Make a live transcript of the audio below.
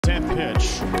10th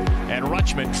pitch, and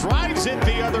Rutschman drives it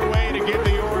the other way to give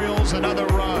the Orioles another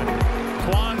run.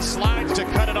 Kwan slides to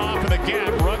cut it off in the gap.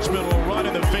 Rutschman will run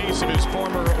in the face of his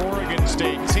former Oregon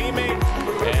State teammate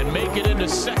and make it into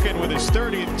second with his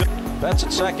 30th. Betts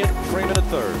at second, Freeman at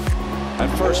third.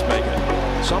 At first, make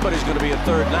it. Somebody's going to be at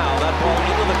third now. That ball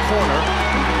into the corner.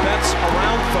 Betts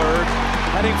around third,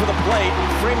 heading for the plate.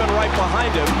 Freeman right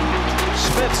behind him.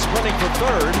 Smith sprinting for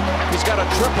third. He's got a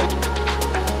triple.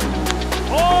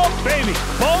 Oh, baby.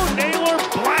 Bo Naylor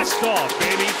blast off,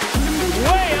 baby.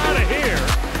 Way out of here.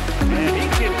 And he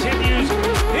continues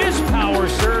his power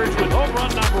surge with home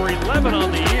run number 11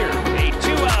 on the year. A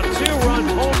 2-out, 2-run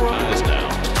home run. Now,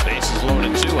 bases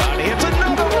loaded, 2 out. He hits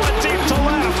another one deep to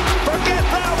left. Forget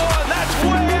that one. That's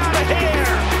way out of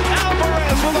here.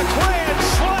 Alvarez with a grand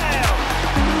slam.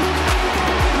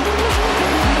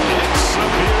 It's a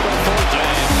beautiful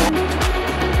day.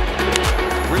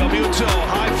 Realmuto,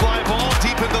 high fly ball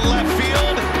deep into left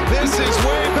field. This is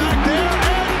way back there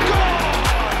and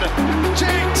gone.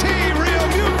 JT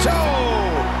Realmuto,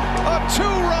 a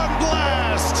 2-run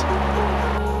blast.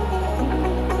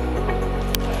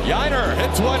 Yainer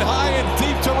hits one high and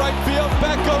deep to right field.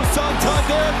 Back goes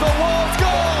Santander. The wall's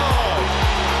gone.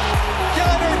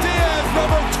 Yainer Diaz,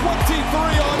 number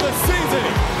 23 on the season.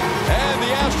 And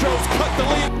the Astros cut the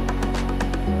lead.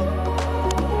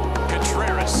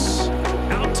 Contreras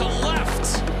out to left.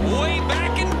 Way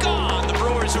back and gone. The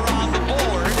Brewers are on the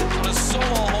board. A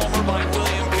solo homer by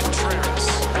William Contreras.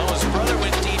 Now his brother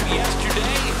went deep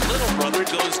yesterday. Little brother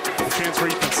goes. Chance for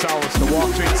Salas to walk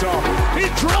things off. He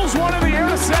drills one in the air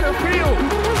to center field.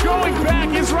 Going back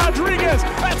is Rodriguez.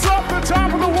 That's off the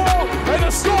top of the wall. And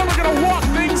the Storm are going to walk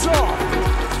things off.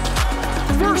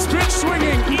 First pitch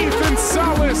swinging,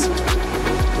 Salas.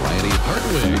 Righty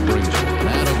Hartwig brings it.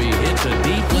 That'll be hit to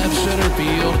deep left center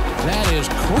field. That is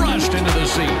crushed into the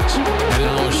seats. And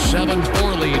now a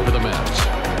 7-4 lead for the Mets.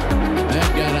 That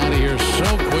got out of here so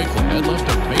quickly. That left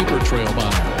a vapor trail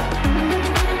behind it.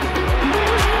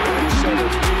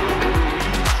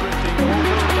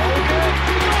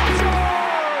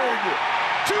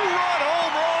 Two-run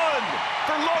home run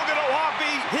for Logan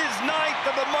O'Hoppe, his 9th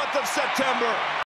of the month of September.